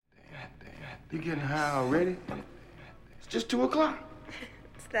You getting high already? It's just 2 o'clock.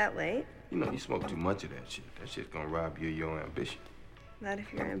 It's that late? You know, you smoke too much of that shit. That shit's gonna rob you of your ambition. Not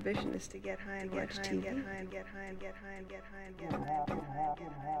if your ambition is to get high and watch TV. Get high and get high and get high and get high and get high and get high and get high and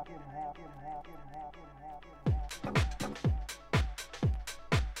get high and get high and get high.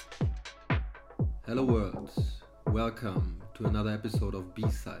 Hello world, welcome to another episode of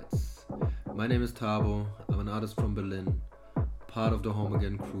B-Sides. My name is Tabo, I'm an artist from Berlin, part of the Home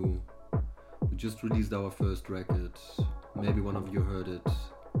Again crew. We just released our first record, maybe one of you heard it,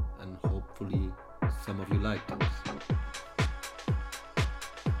 and hopefully some of you liked it.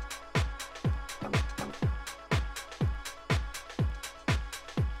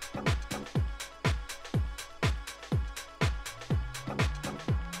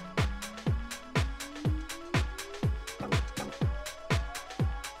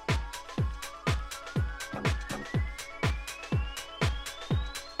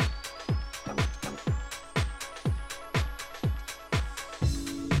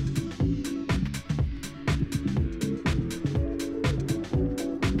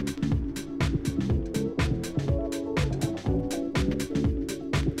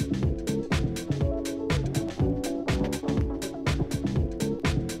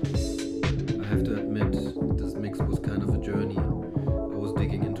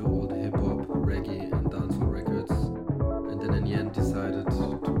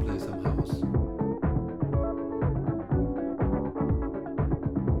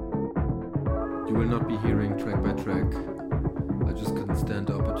 You will not be hearing track by track. I just couldn't stand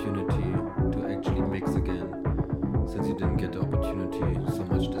the opportunity to actually mix again, since you didn't get the opportunity so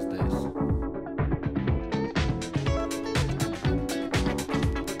much these days.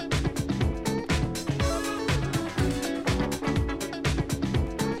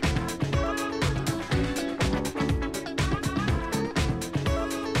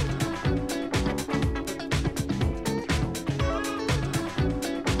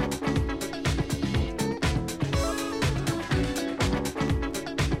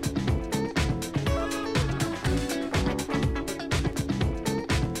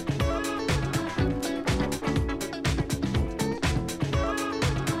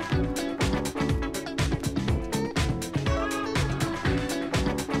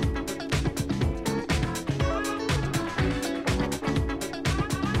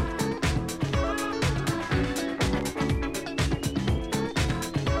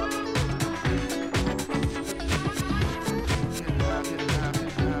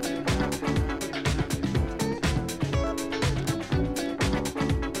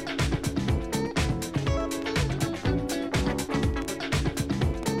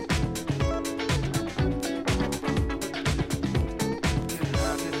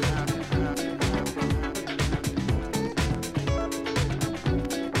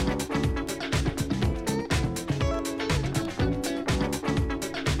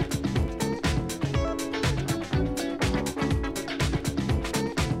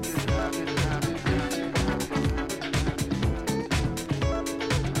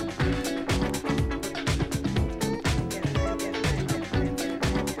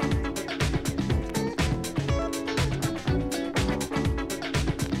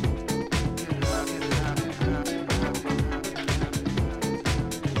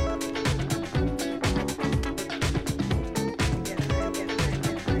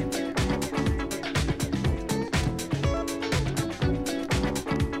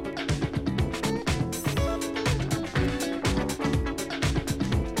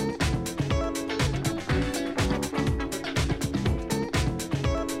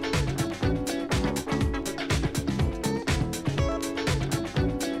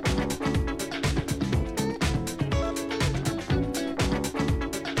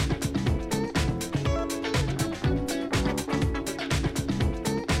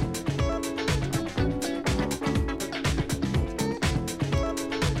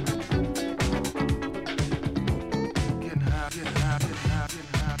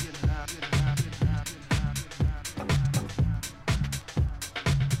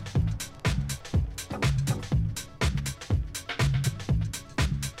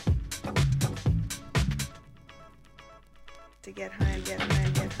 To get high and get high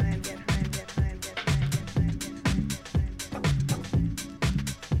and get high and get high and get high and get high and get high and get high and get high and get high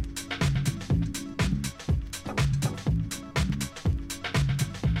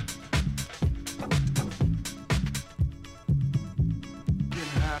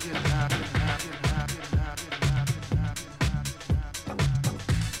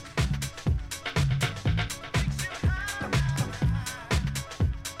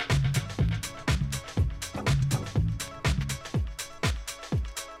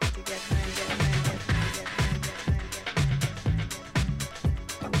to get high and get high.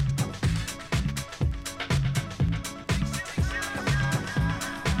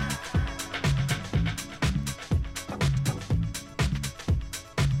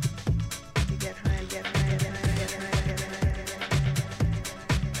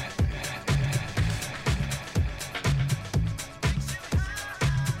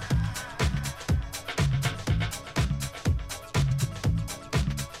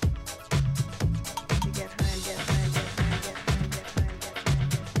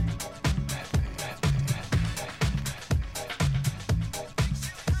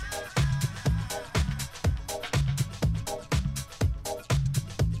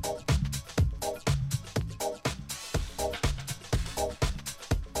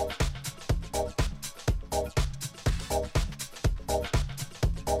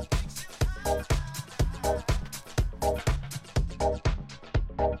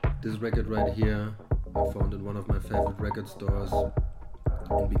 This record right here I found in one of my favorite record stores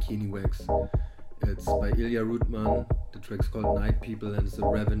in Bikini Wax. It's by Ilya Rudman. The track's called Night People and it's a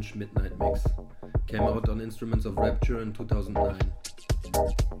Revenge Midnight Mix. Came out on Instruments of Rapture in 2009.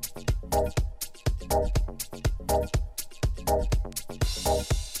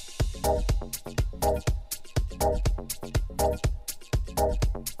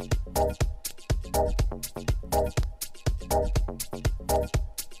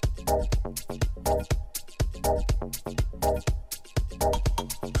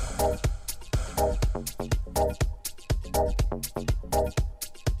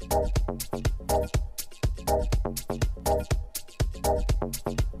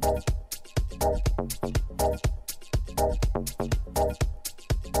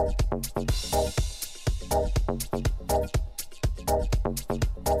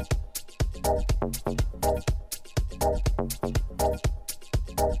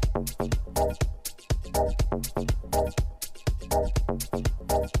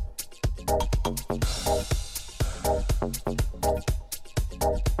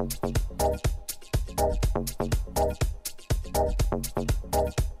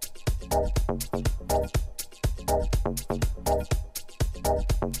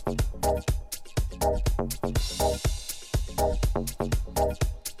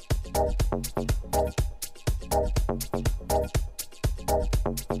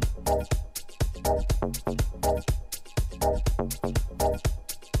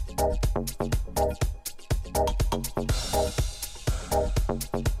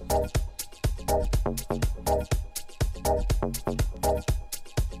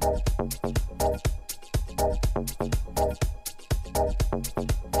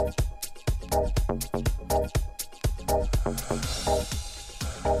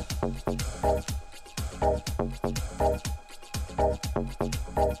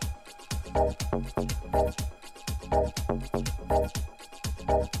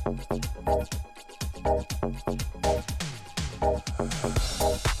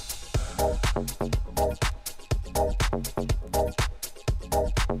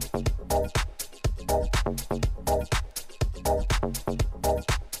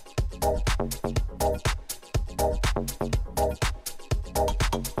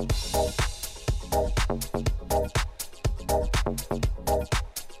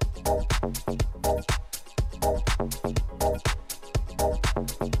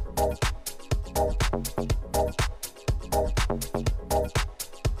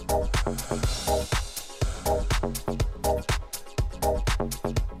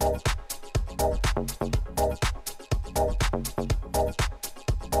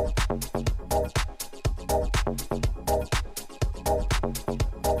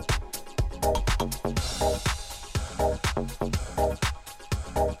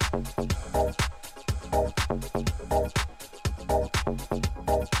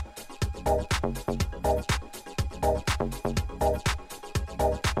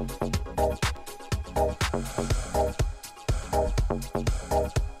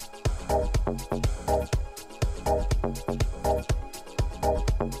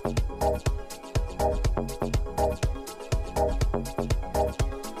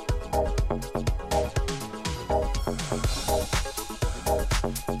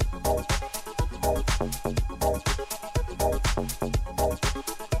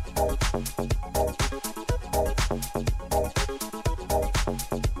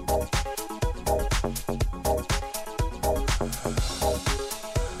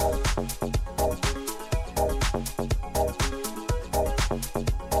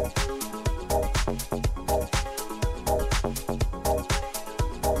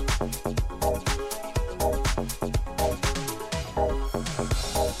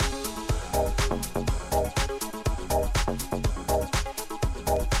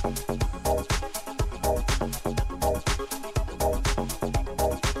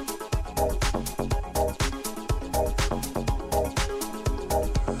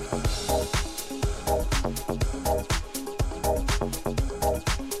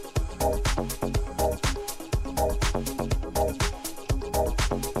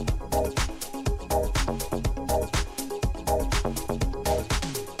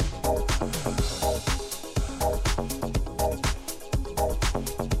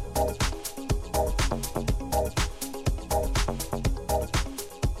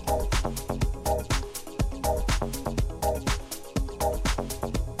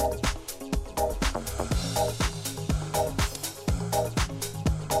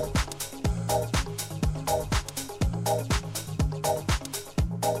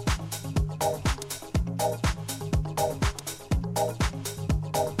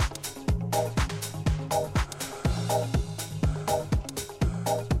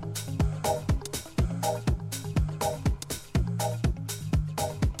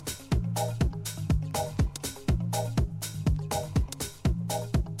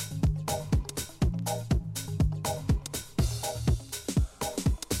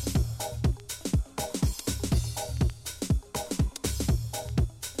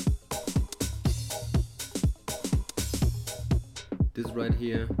 is right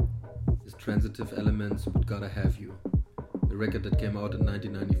here is Transitive Elements with Gotta Have You, a record that came out in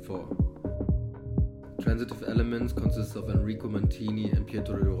 1994. Transitive Elements consists of Enrico Mantini and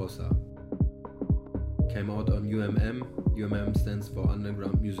Pietro De Rosa. Came out on UMM. UMM stands for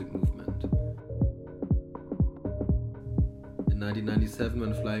Underground Music Movement. In 1997,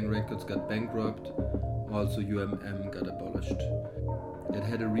 when Flying Records got bankrupt, also UMM got abolished. It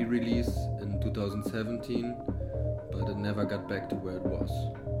had a re-release in 2017, but it never got back to where it was.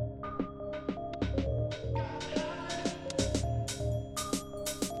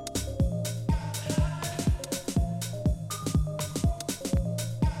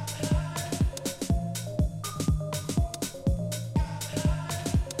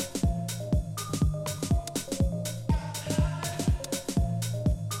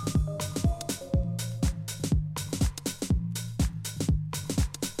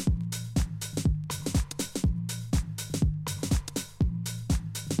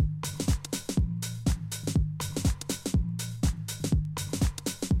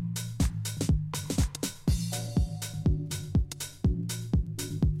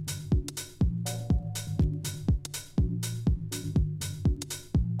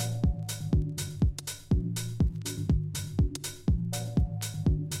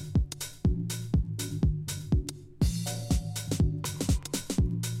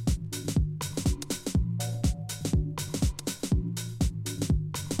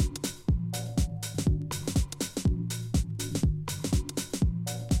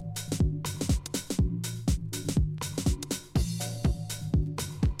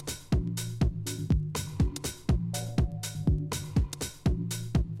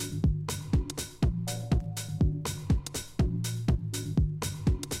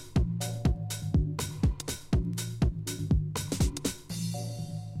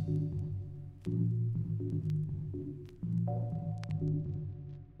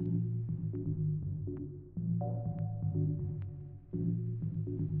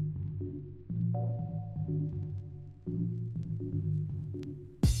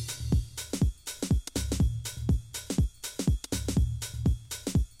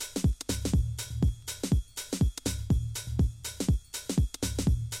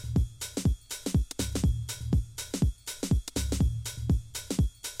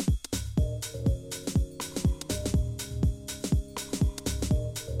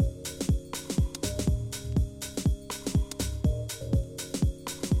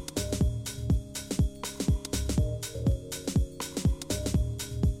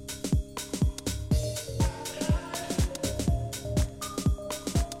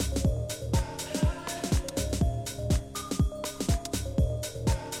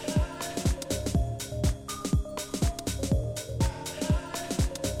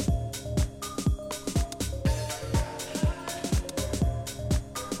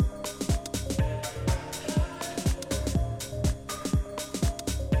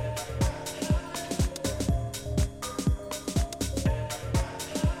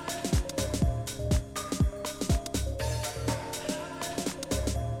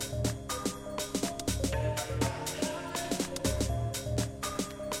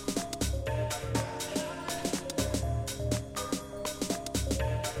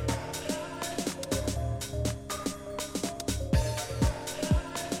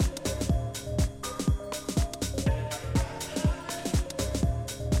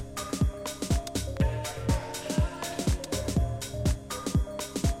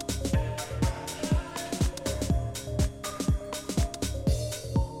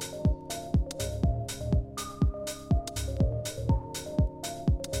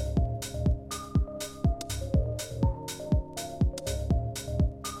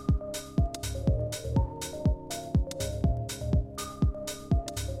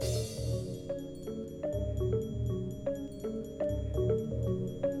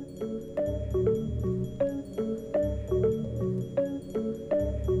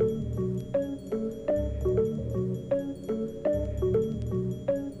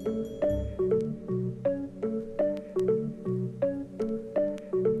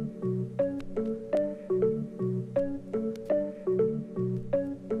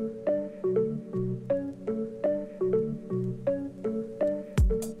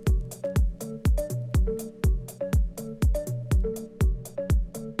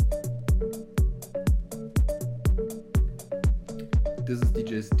 This is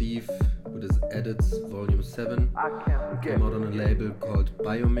DJ Steve with his Edits Volume 7. Came out on a label called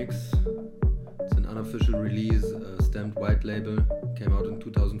Biomix. It's an unofficial release, a stamped white label. Came out in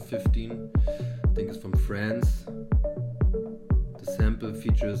 2015. I think it's from France. The sample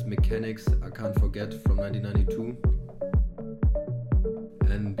features Mechanics I Can't Forget from 1992.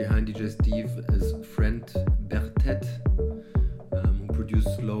 behind DJ Steve is Friend Bertet, who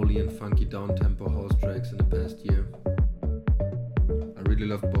produced slowly and funky down-tempo house tracks in the past year. I really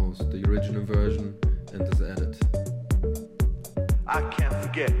love both the original version and this edit. I can't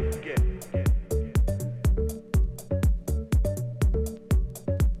forget.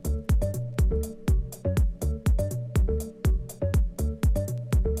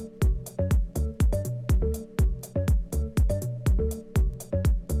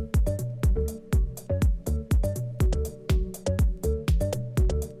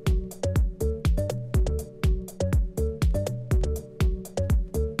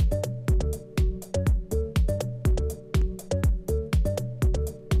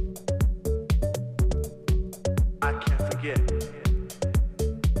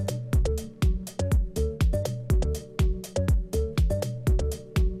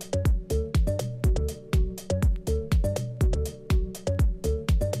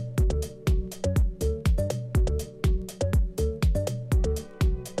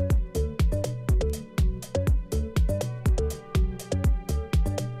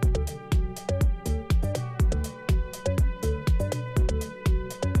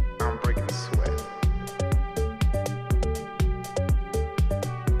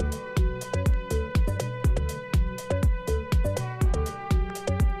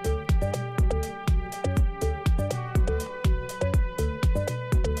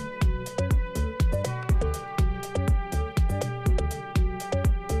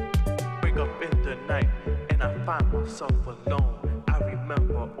 Myself alone. I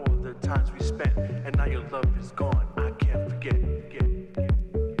remember all the times we spent, and now your love is gone. I can't forget.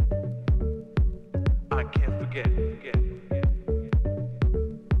 I can't forget.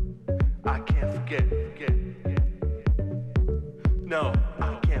 I can't forget. No,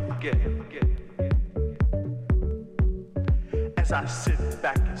 I can't forget. As I sit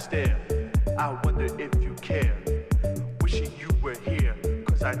back and stare, I wonder if you care. Wishing you were here,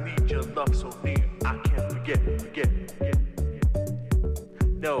 'cause I need your love so near. I can't forget.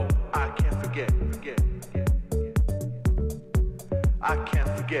 No, I can't forget. I can't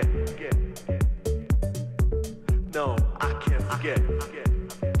forget. No, I can't forget.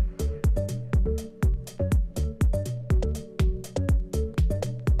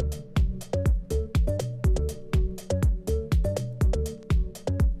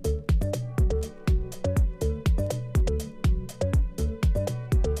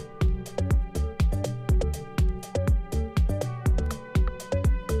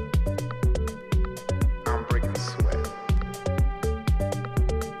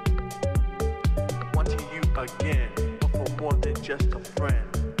 Again, but for more than just a friend,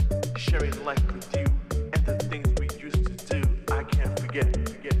 sharing life with you and the things we used to do. I can't forget.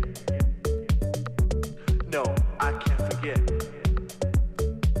 No, I can't forget.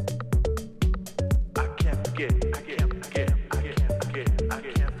 I can't forget. I can't forget. I can't forget. I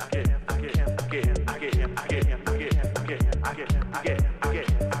can't forget. I can't forget. I can't forget. I can't forget.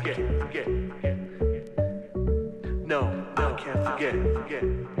 I can't forget. No, I can't forget.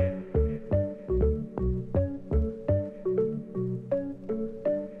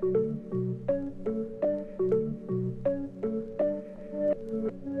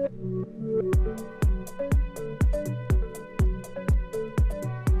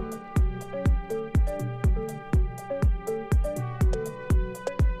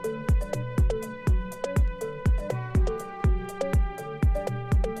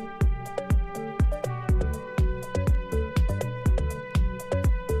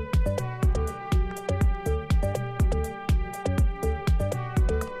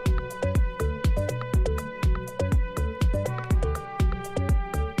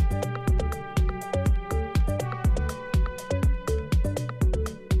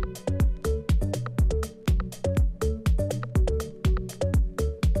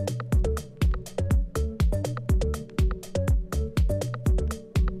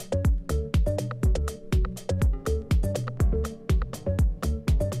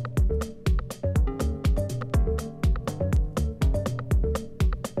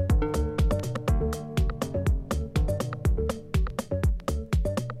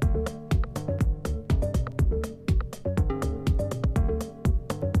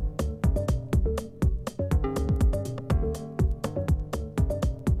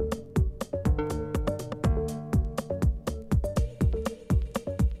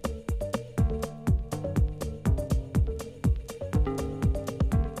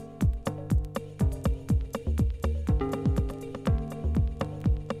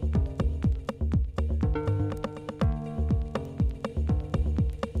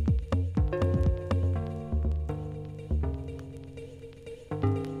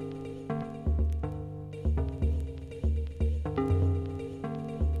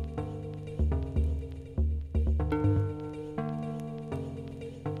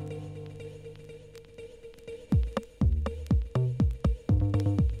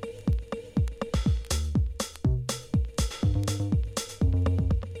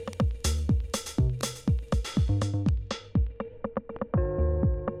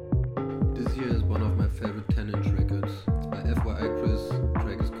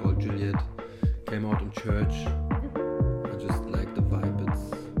 church. I just like the vibe.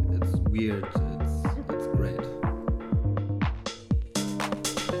 It's weird. It's great.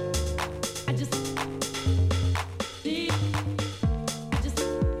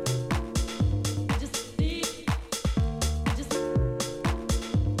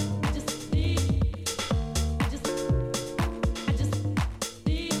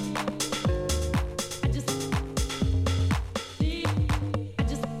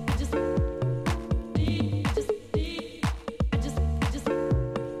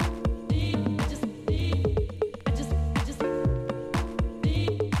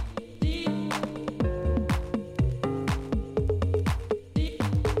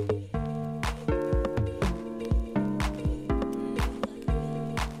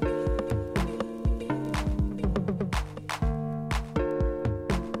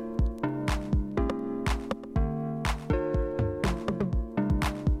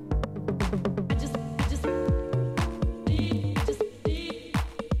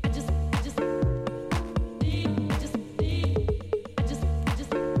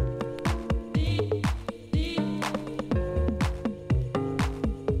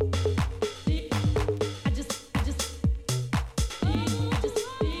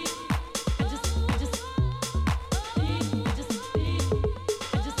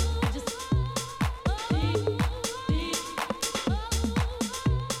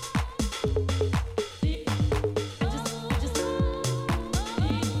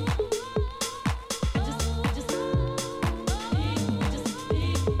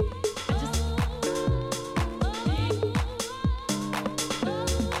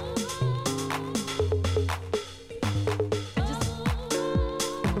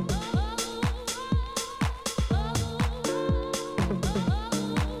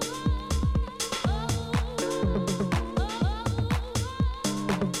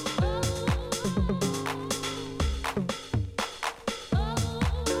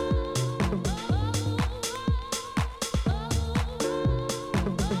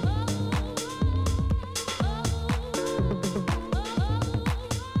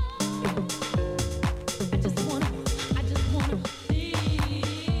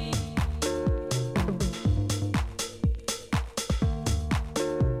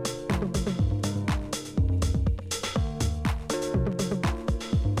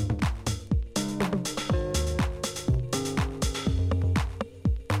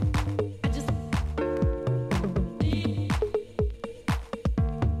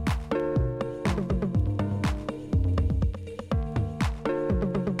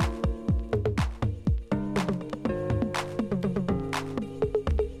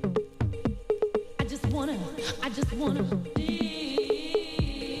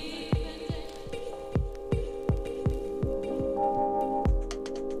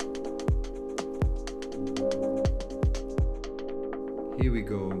 Here we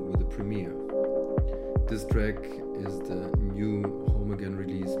go with the premiere. This track is the new Home Again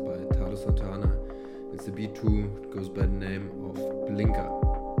release by Tado Santana. It's the B2, it goes by the name of Blinker.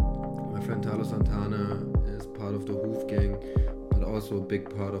 My friend Tado Santana is part of the Hoof Gang, but also a big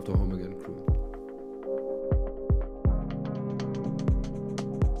part of the Home Again crew.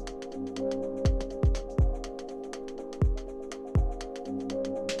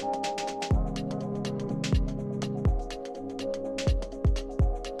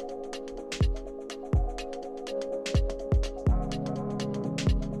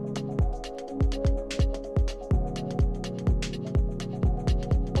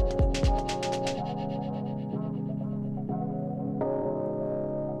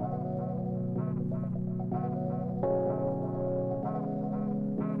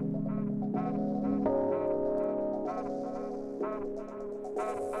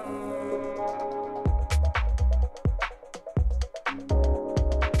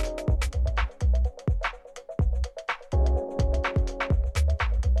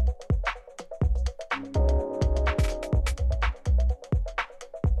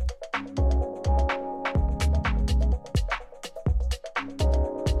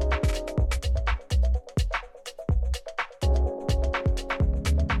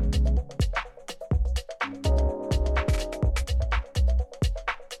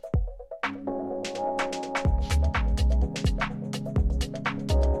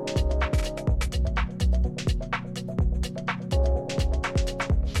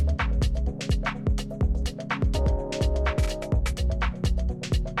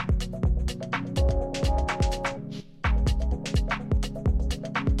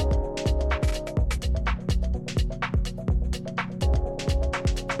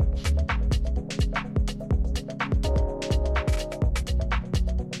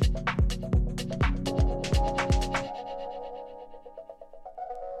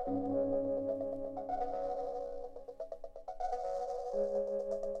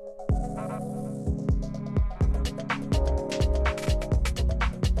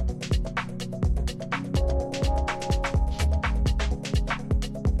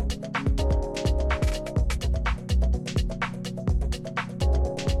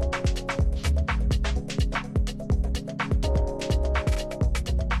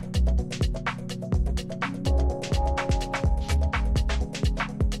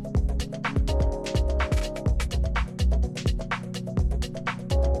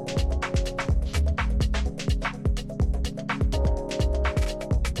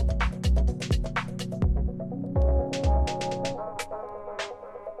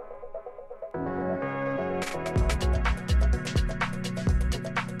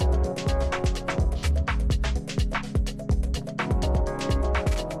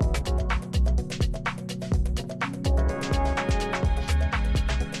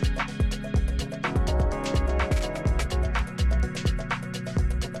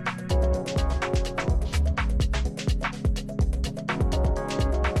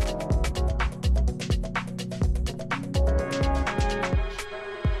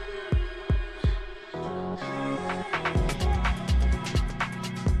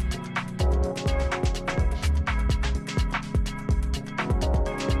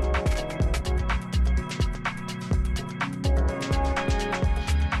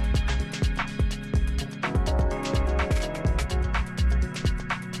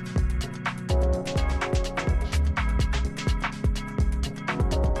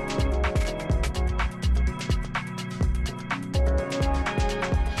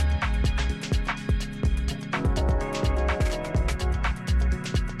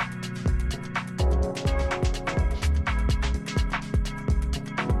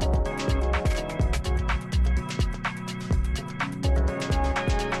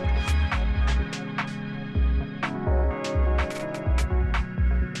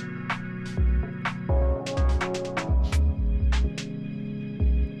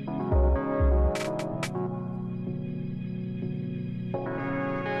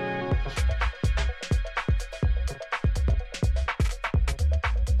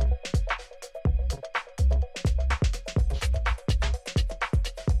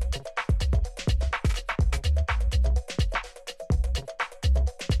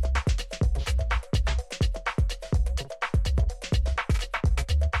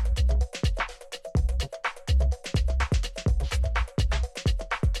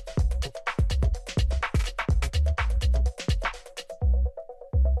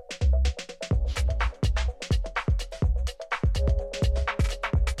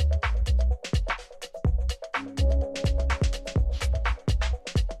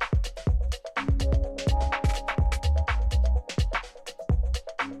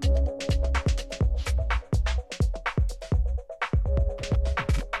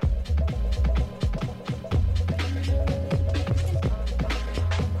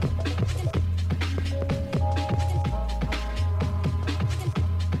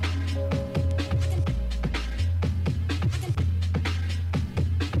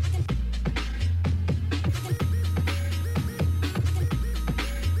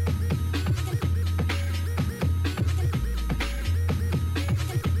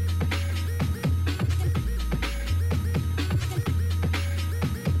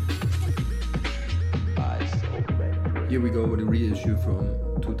 go with a reissue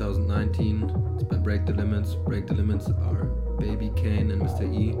from 2019. It's by Break the Limits. Break the Limits are Baby Kane and Mr.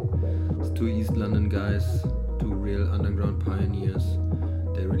 E. It's two East London guys, two real underground pioneers.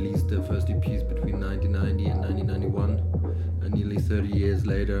 They released their first EPs between 1990 and 1991, and nearly 30 years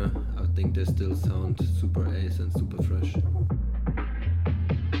later, I think they still sound super ace and super fresh.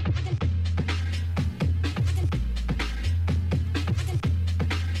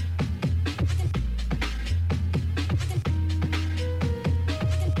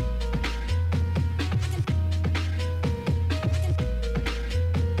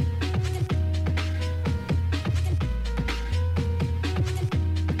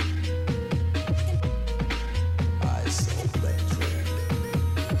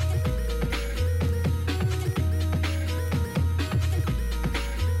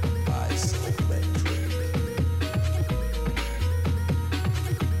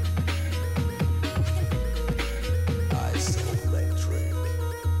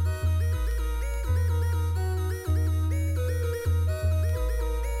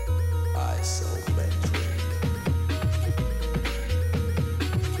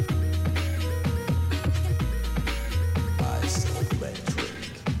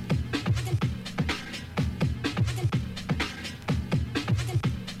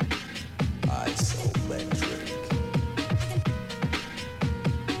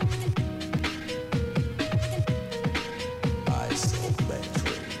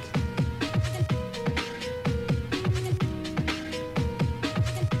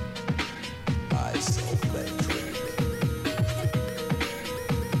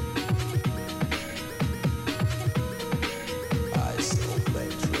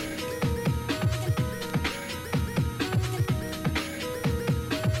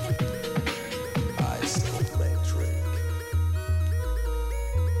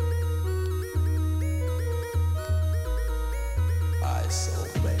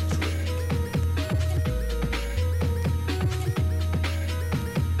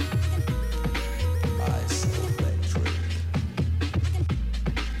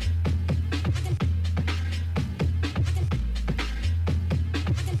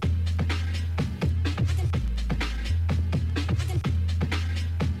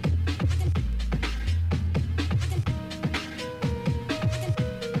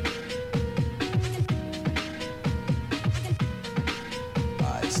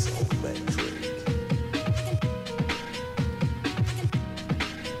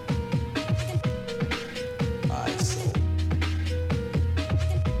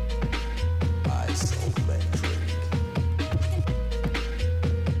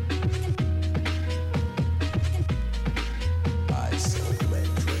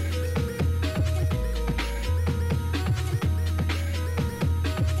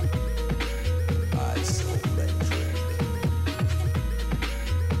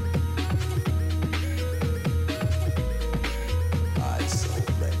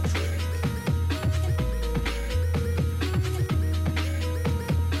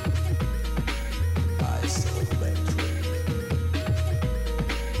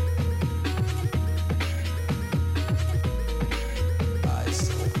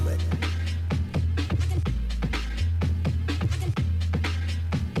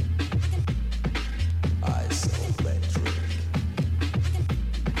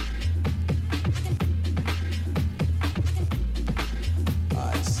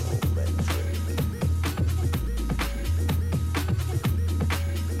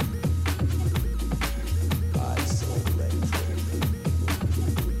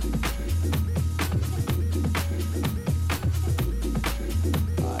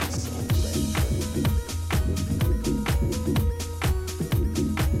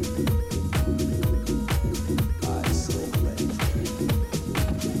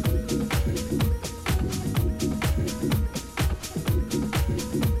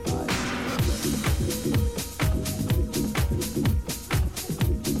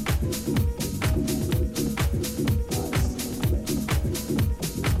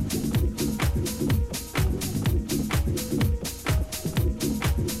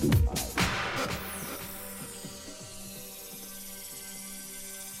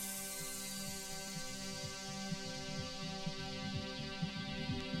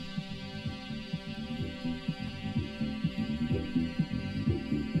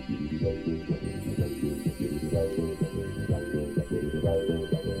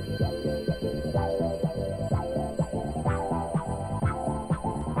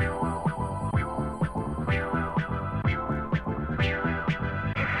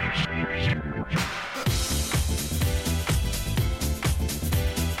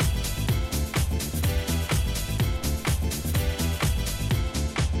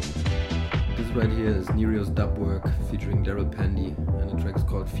 right here is Nerio's dub work featuring Daryl Pandy, and the track's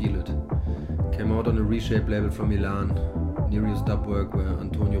called Feel It. Came out on a Reshape label from Milan. Nerio's dub work were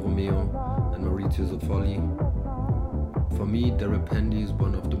Antonio Romeo and Maurizio Zoffoli. For me, Daryl Pandy is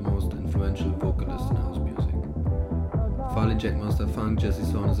one of the most influential vocalists in house music. Farley Jackmaster Funk, Jesse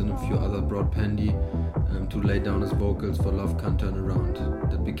Saunders and a few others brought Pandy to lay down his vocals for Love Can't Turn Around.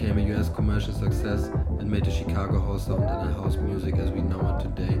 That became a US commercial success and made the Chicago house sound and house music as we know it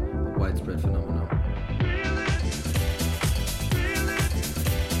today a widespread phenomenon.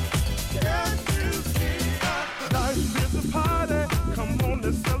 Life is a party, come on,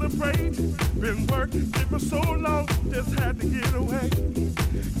 let's celebrate. Been working for so long, just had to get away.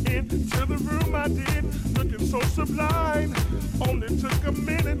 Into the room I did, looking so sublime. Only took a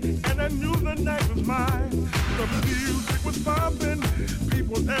minute and I knew the night was mine. The music was pumping,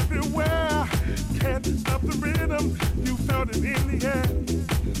 people everywhere. Can't stop the rhythm, you felt it in the air.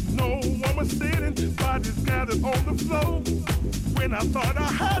 No one was sitting, bodies gathered on the floor. When I thought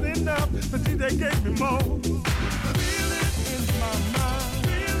I had enough, the DJ gave me more. Feel it in my mind,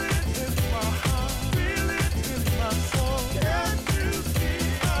 feel it in my heart, feel it in my soul. Can't you see?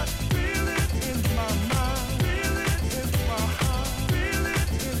 I feel it in my mind, feel it in my heart, feel it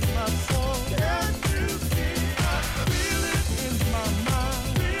in my soul. Can't you see? I feel it in my mind,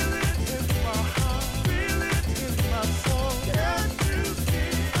 feel it in my heart, feel it in my soul. Can't you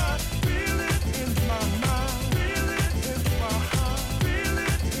see? I feel it in my mind, feel it in my heart, feel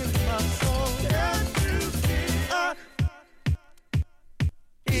it in my soul. Can't you see?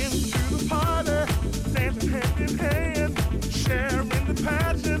 Into the party, dancing hand in hand, sharing the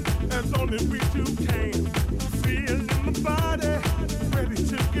passion as only we two can. Feeling the body, ready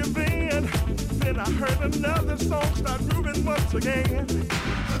to give in. Then I heard another song start grooving once again.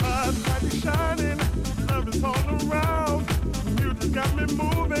 Eyes brightly shining, love is all around. Music got me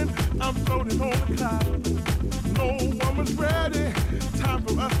moving, I'm floating on the cloud. No one was ready, time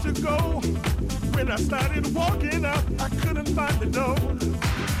for us to go. When I started walking up, I couldn't find the door.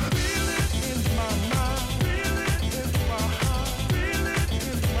 Feel it in my mind, feel it in my heart, feel it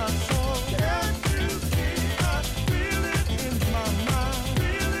in my soul. Can't you see? I feel it in my mind,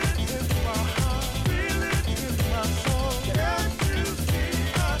 feel it in my heart, feel it in my soul. Can't you see?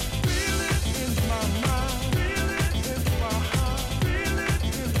 I feel it in my mind, feel it in my heart, feel it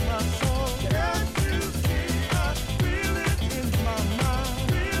in my soul. Can't you see? I feel it in my mind,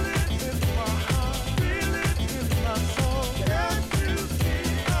 feel it in my heart, feel it in my soul. Can't you see?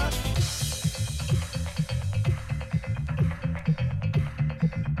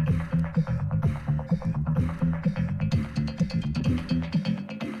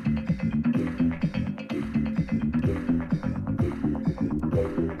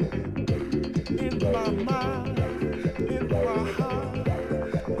 In my mind, in my heart,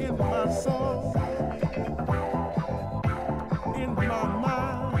 in my soul. In my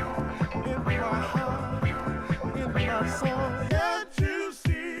mind, in my heart, in my soul. Can't you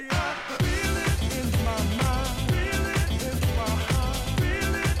see? I feel it in my mind, feel it in my heart,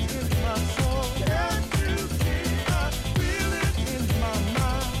 feel it in my soul. Can't you see? I feel it in my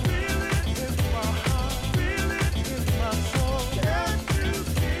mind, feel it in my heart, feel it in my soul. Can't you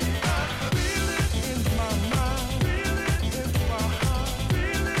see? I feel it in my mind, feel it in my heart,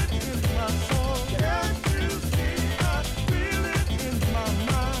 feel it in my soul. Can't you see? I feel it in my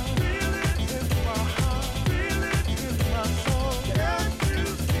mind, feel it in my heart, feel it in my soul. Can't you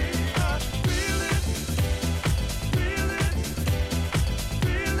see? I feel it, feel it,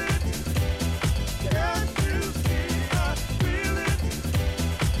 feel it. Can't you see? I feel it,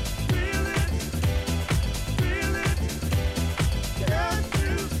 feel it, feel it. Can't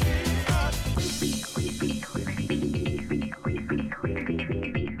you see?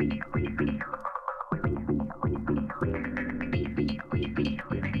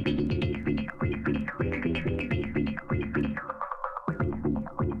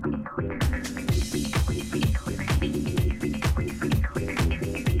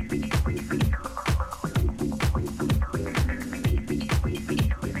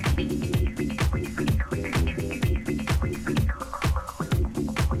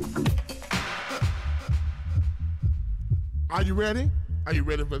 Are you ready? Are you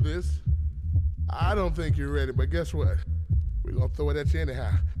ready for this? I don't think you're ready, but guess what? We're gonna throw it at you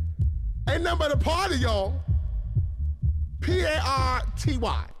anyhow. Ain't nothing but a party, y'all.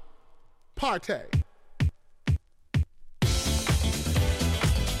 P-A-R-T-Y. Party.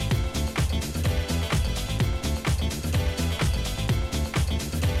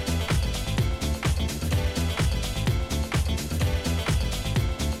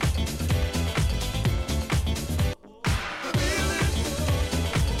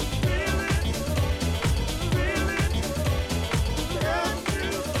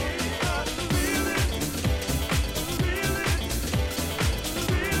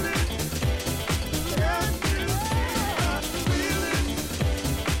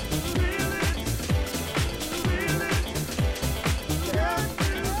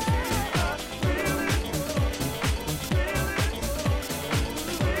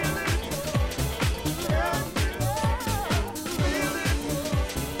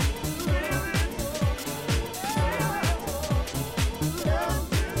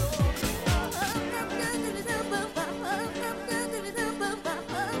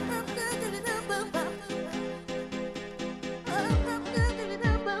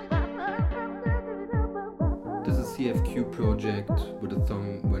 CFQ project with the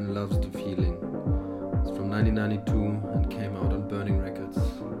song When Love's the Feeling. It's from 1992 and came out on Burning Records,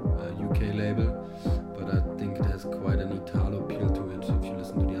 a UK label, but I think it has quite an Italo appeal to it if you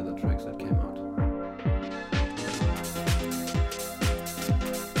listen to the other tracks that came out.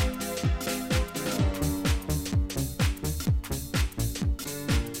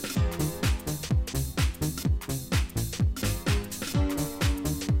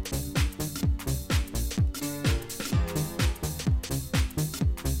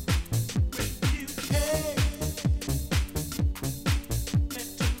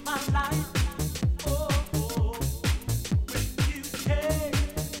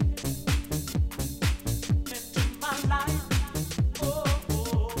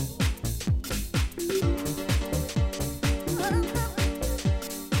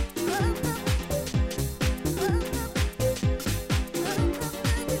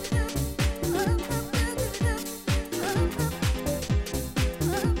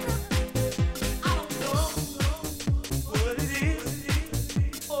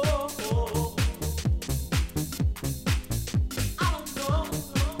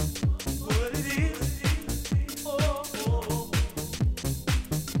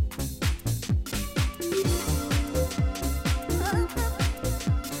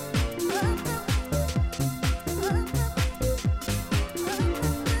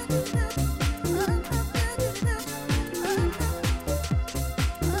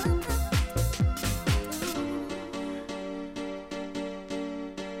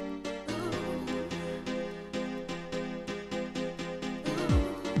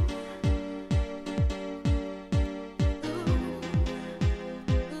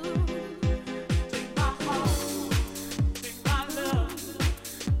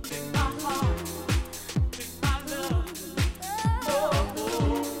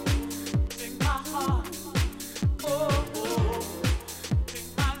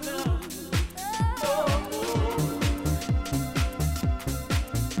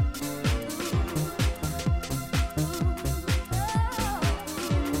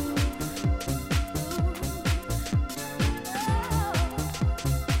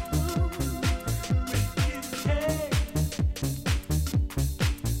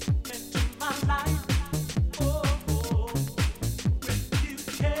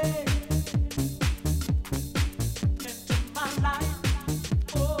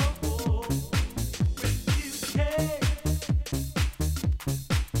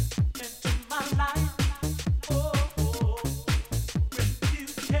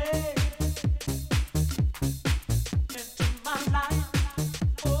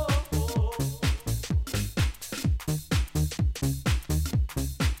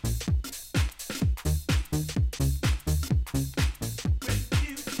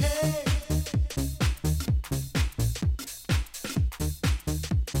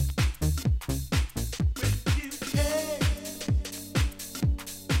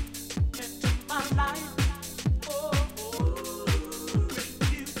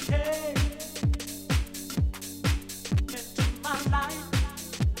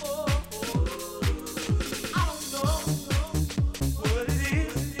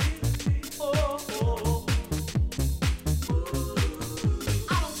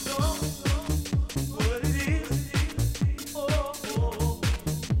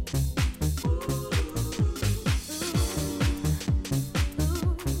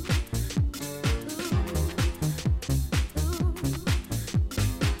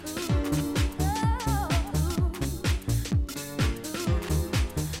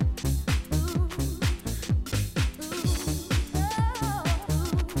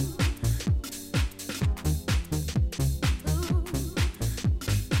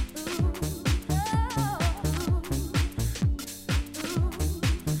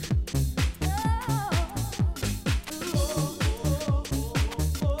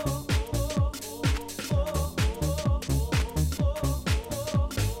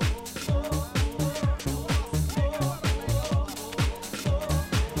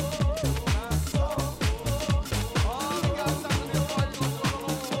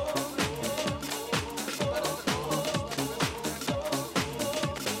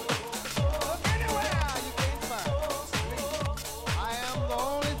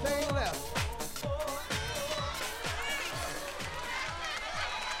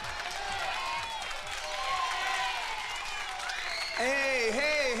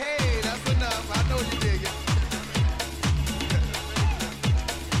 Hey, that's enough. I know you dig it.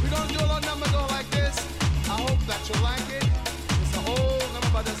 We're gonna do a little number go like this. I hope that you like it. It's an old number,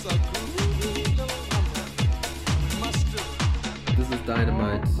 but it's a groovy little number. We must do it. This is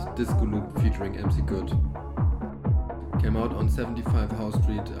Dynamite Disco Loop featuring MC Good. came out on 75 House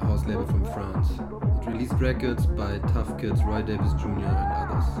Street, a house label from France. It released records by Tough Kids, Roy Davis Jr. and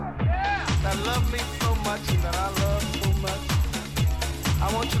others. That love me so much and that I love so much.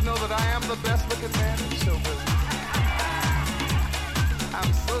 I want you to know that I am the best looking man in show business.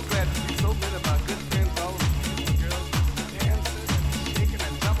 I'm so glad to see so many of my good friends, all of the beautiful girls, dancing and shaking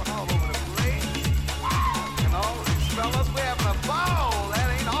and jumping all over the place. And all of these fellas, we're having a ball, that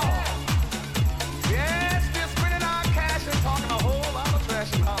ain't all. Yes, we're spending our cash and talking a whole lot of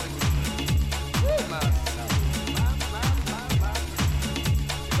trash in Hollywood. Woo, my.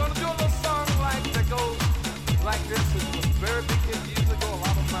 We're gonna do a little song that goes like this. It was very big hit years ago. A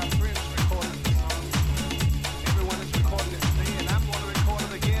lot of my friends recorded the song. Everyone is recording it today, and I'm going to record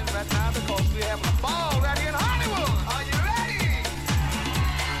it again right now because we're having a ball right here in Hollywood. Are you ready?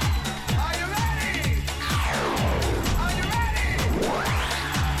 Are you ready? Are you ready? Woo!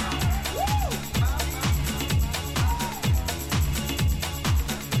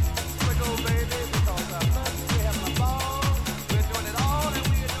 We go, baby, because I love you. We're having a ball. We're doing it all, and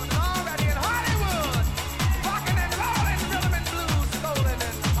we're doing it all right here in Hollywood. Rocking and rolling, rhythm and blues, stolen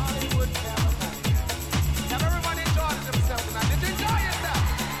in Hollywood, California. Have everyone enjoyed themselves tonight? Did you enjoy yourself?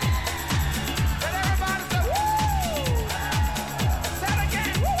 Let everybody say, woo! Say it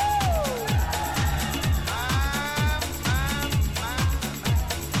again, woo!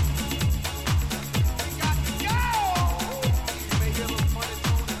 We got to go! You may hear a little funny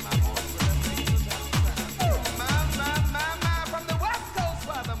tone in my voice, but that's the English accent. From the West Coast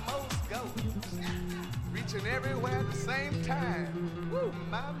where the most goes. Reaching everywhere at the same time. Woo,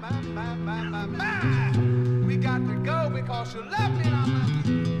 my. We got to go because you love me and I love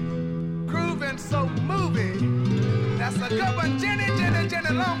you. Grooving so moving. That's a good one. Jenny,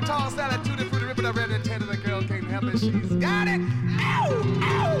 long tall salad, tutti frutti, ripping up red and tender. The girl can't help it. She's got it. Ow,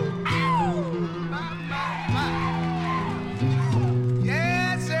 ow, ow. My.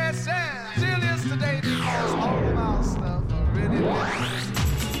 Yes. Still is today because all of our stuff are really nice.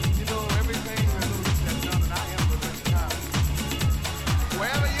 You know, everything the Roots have done, and I am the Roots now.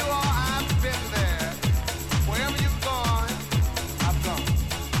 Wherever you are, I've been there. Wherever you've gone, I've gone.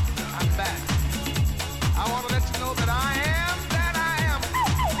 I'm back. I want to let you know that I am that I am.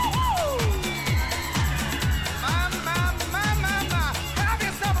 My. Have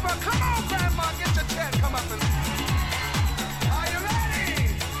yourself a come on, Grandma, get your chair, come up and. Are you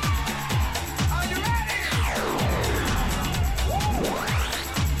ready? Are you ready?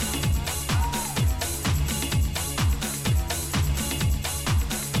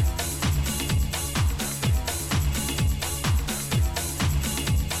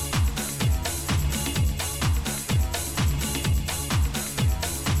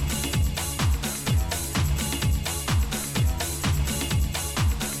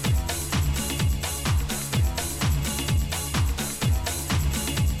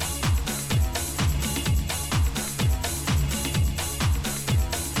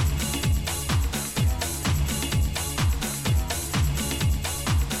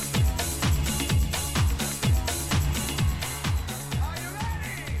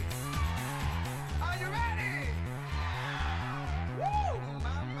 Are you ready? Woo,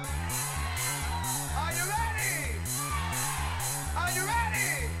 mama. Are you ready? Are you ready?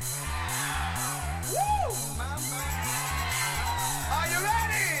 Woo, mama. Are you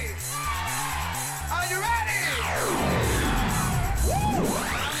ready? Are you ready? Woo, mama.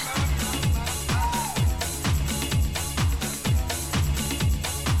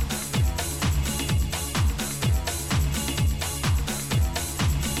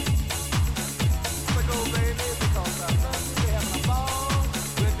 Go, baby, because I love you. We're having a ball.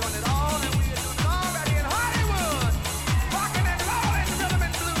 We're doing it all, and we're doing it all right here in Hollywood. Rocking and rolling, rhythm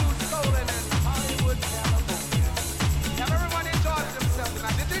and blues, stolen in Hollywood, California. Have everyone enjoyed themselves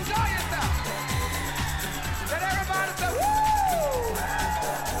tonight? Did you enjoy yourself? Let everybody say, woo!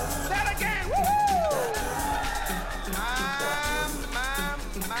 Say it again, woo!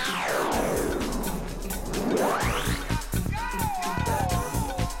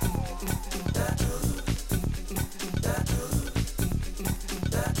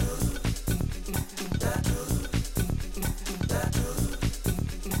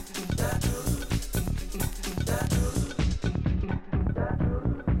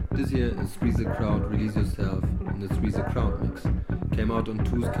 This year is Squeeze the Crowd, Release Yourself in the Squeeze the Crowd mix. Came out on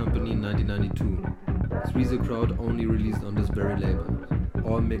Two's Company in 1992. Squeeze the Crowd only released on this very label.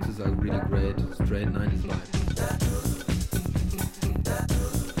 All mixes are really great, straight 90s vibes.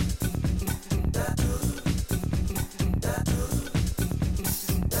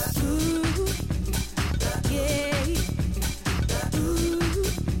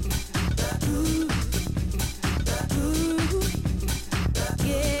 Ooh,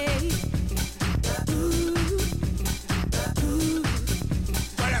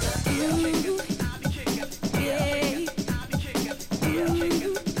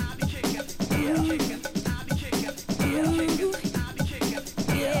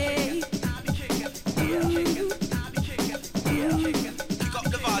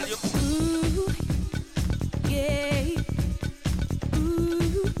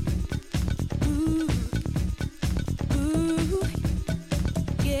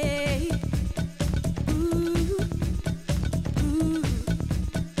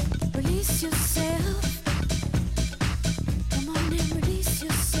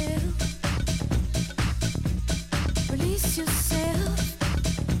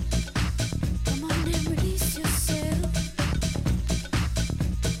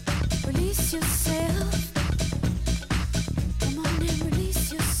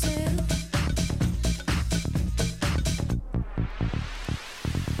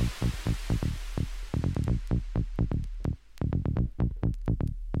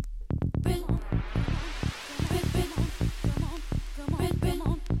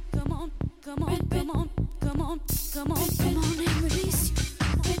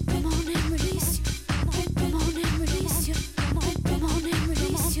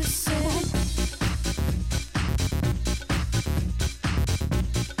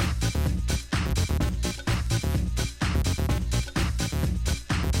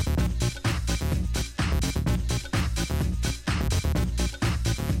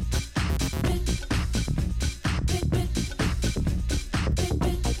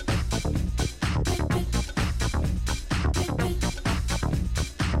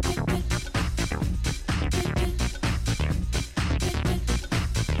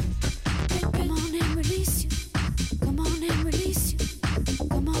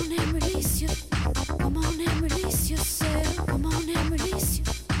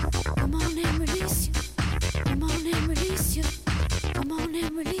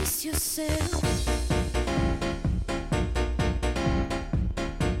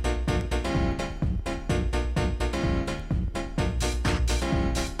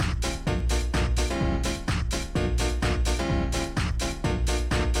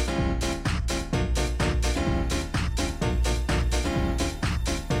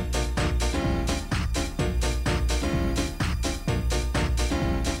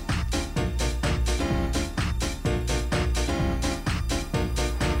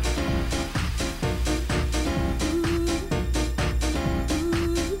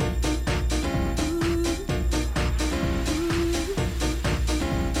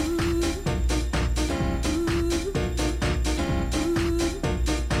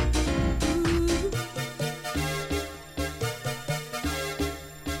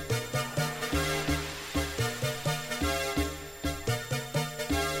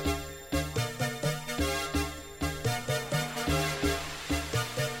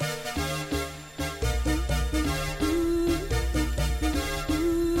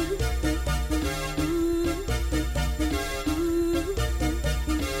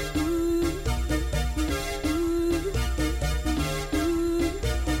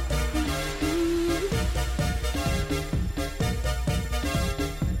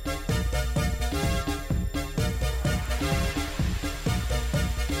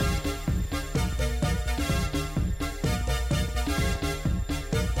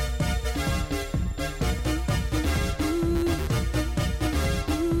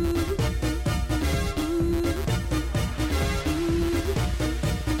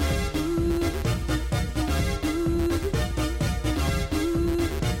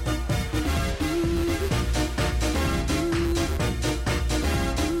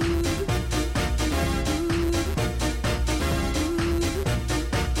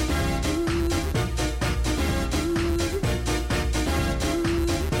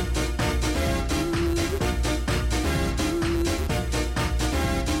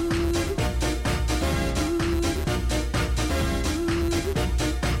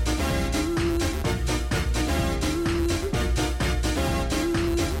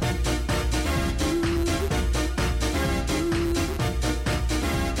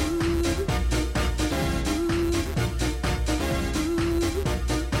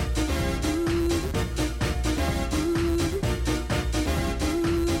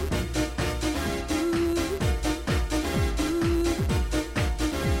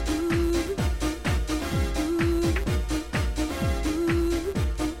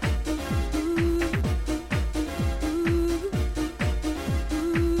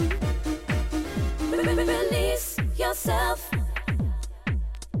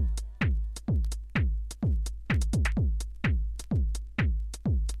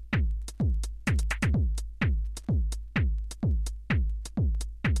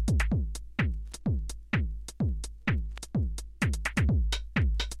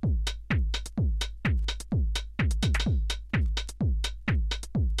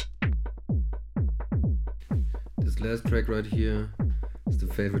 last track right here is the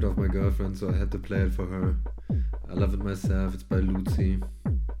favorite of my girlfriend, so I had to play it for her. I love it myself. It's by Lucy.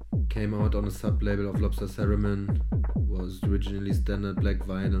 Came out on a sub-label of Lobster Theremin. Was originally standard black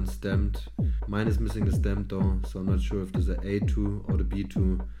vinyl stamped. Mine is missing the stamp though, so I'm not sure if there's a A2 or the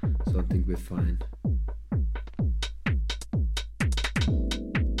B2, so I think we're fine.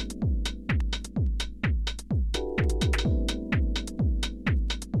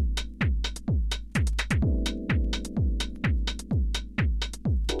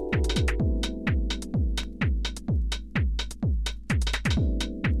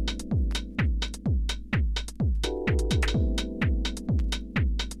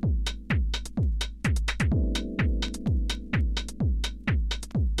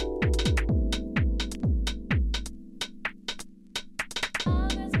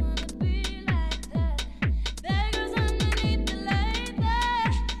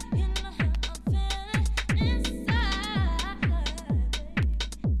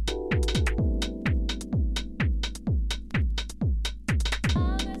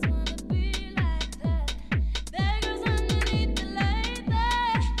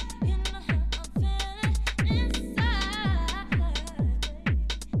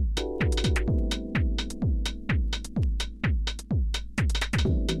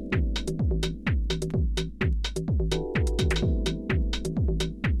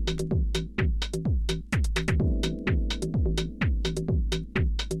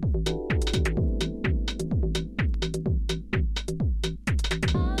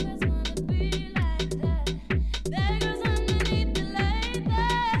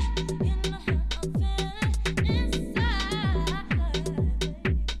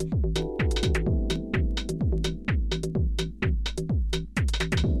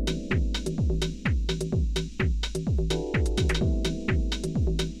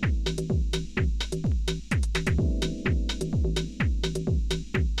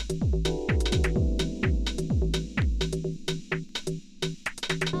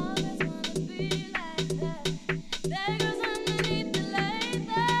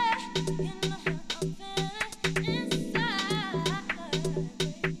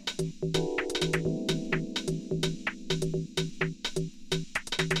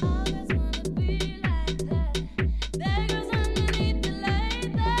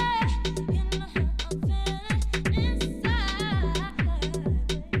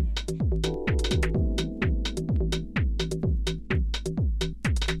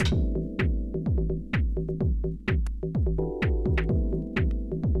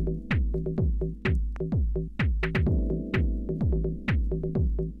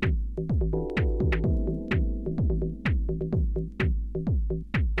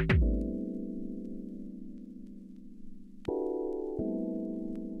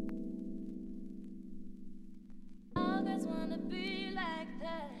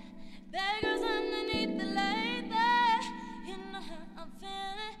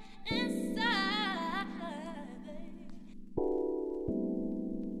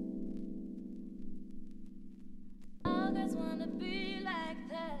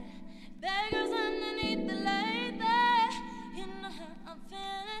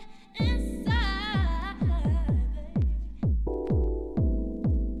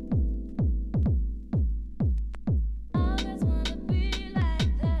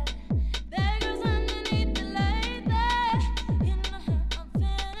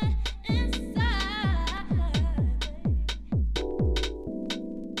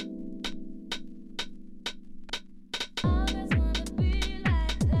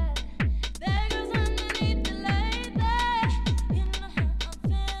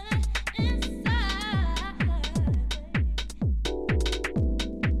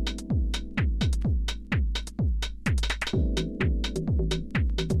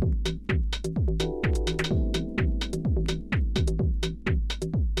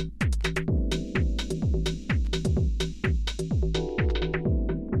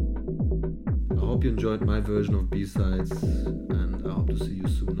 hope you enjoyed my version of B-Sides, and I hope to see you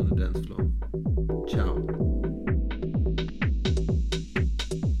soon on the dance floor. Ciao.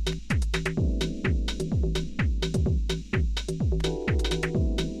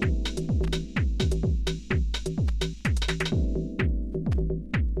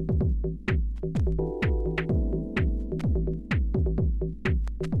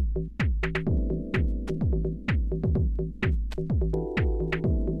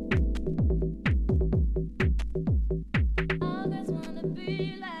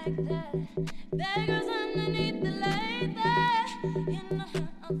 Beggars underneath the labor, you know how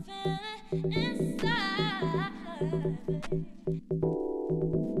I'm feeling inside, baby.